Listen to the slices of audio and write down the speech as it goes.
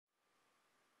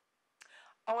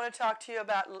I want to talk to you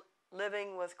about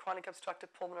living with chronic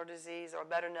obstructive pulmonary disease, or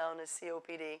better known as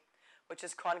COPD, which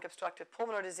is chronic obstructive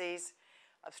pulmonary disease.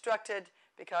 Obstructed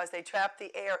because they trap the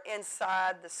air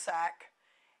inside the sac,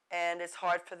 and it's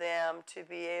hard for them to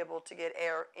be able to get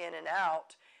air in and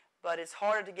out, but it's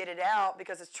harder to get it out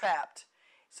because it's trapped.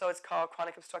 So it's called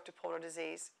chronic obstructive pulmonary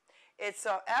disease. It's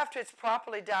after it's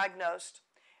properly diagnosed,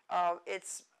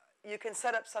 you can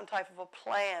set up some type of a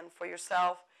plan for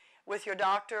yourself with your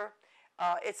doctor.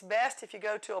 It's best if you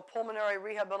go to a pulmonary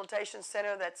rehabilitation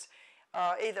center that's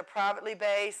either privately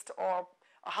based or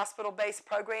a hospital-based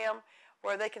program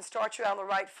where they can start you on the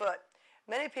right foot.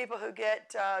 Many people who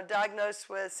get diagnosed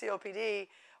with COPD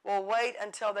will wait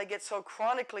until they get so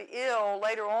chronically ill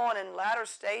later on in latter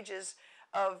stages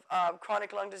of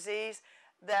chronic lung disease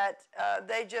that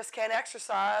they just can't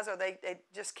exercise, or they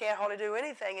just can't hardly do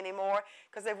anything anymore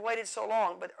because they've waited so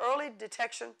long. But early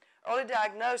detection, early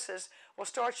diagnosis will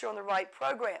start you on the right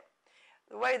program.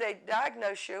 The way they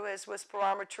diagnose you is with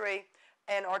spirometry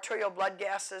and arterial blood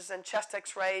gases and chest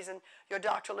x-rays and your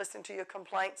doctor listening to your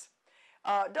complaints.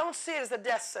 Don't see it as a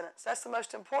death sentence. That's the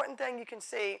most important thing you can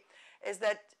see, is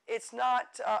that it's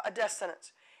not a death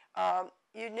sentence.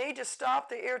 You need to stop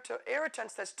the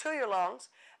irritants that's to your lungs.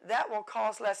 That will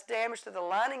cause less damage to the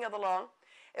lining of the lung.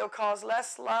 It will cause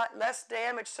less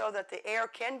damage so that the air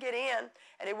can get in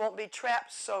and it won't be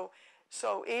trapped so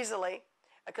easily,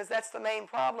 because that's the main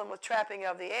problem with trapping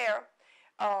of the air.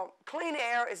 Clean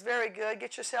air is very good.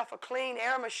 Get yourself a clean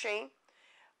air machine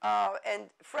and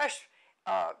fresh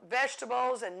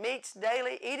vegetables and meats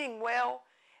daily, eating well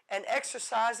and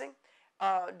exercising.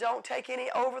 Don't take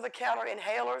any over-the-counter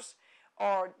inhalers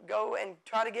or go and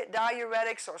try to get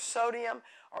diuretics or sodium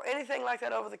or anything like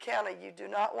that over the counter. You do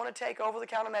not want to take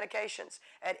over-the-counter medications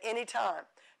at any time,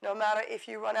 no matter if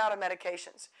you run out of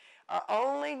medications.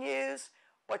 Only use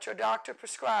what your doctor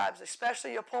prescribes,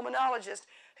 especially your pulmonologist,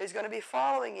 who's going to be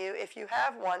following you if you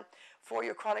have one for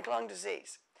your chronic lung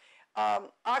disease.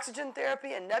 Oxygen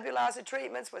therapy and nebulizer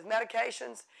treatments with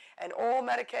medications and oral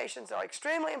medications are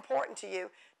extremely important to you,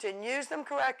 to use them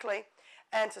correctly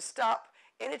and to stop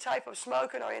any type of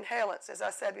smoking or inhalants, as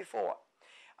I said before.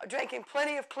 Drinking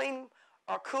plenty of clean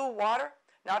or cool water,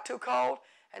 not too cold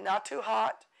and not too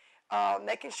hot.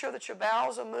 Making sure that your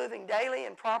bowels are moving daily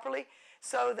and properly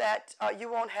so that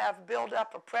you won't have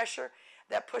buildup of pressure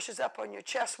that pushes up on your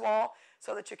chest wall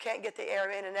so that you can't get the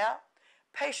air in and out.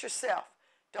 Pace yourself.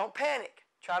 Don't panic.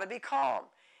 Try to be calm.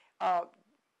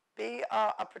 Be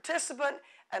a participant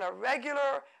and a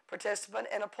regular participant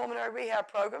in a pulmonary rehab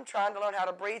program, trying to learn how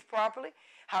to breathe properly,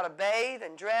 how to bathe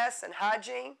and dress and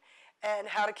hygiene, and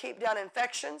how to keep down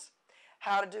infections,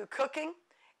 how to do cooking,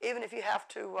 even if you have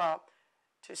to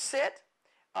sit,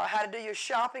 how to do your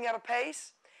shopping at a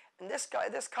pace. And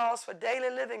this calls for daily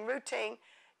living routine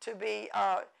to be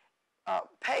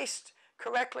paced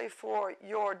correctly for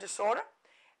your disorder,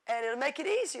 and it'll make it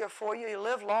easier for you. You'll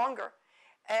live longer.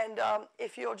 And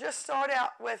if you'll just start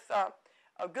out with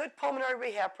a good pulmonary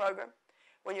rehab program,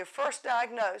 when you're first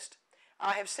diagnosed,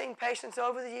 I have seen patients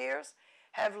over the years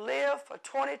have lived for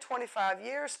 20, 25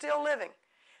 years, still living,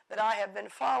 that I have been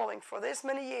following for this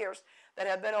many years, that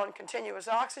have been on continuous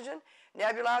oxygen,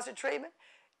 nebulizer treatment,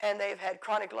 and they've had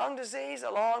chronic lung disease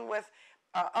along with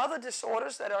other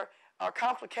disorders that are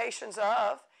complications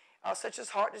of, such as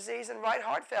heart disease and right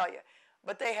heart failure.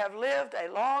 But they have lived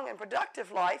a long and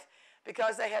productive life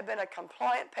because they have been a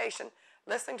compliant patient,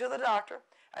 listening to the doctor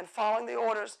and following the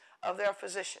orders of their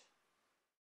physician.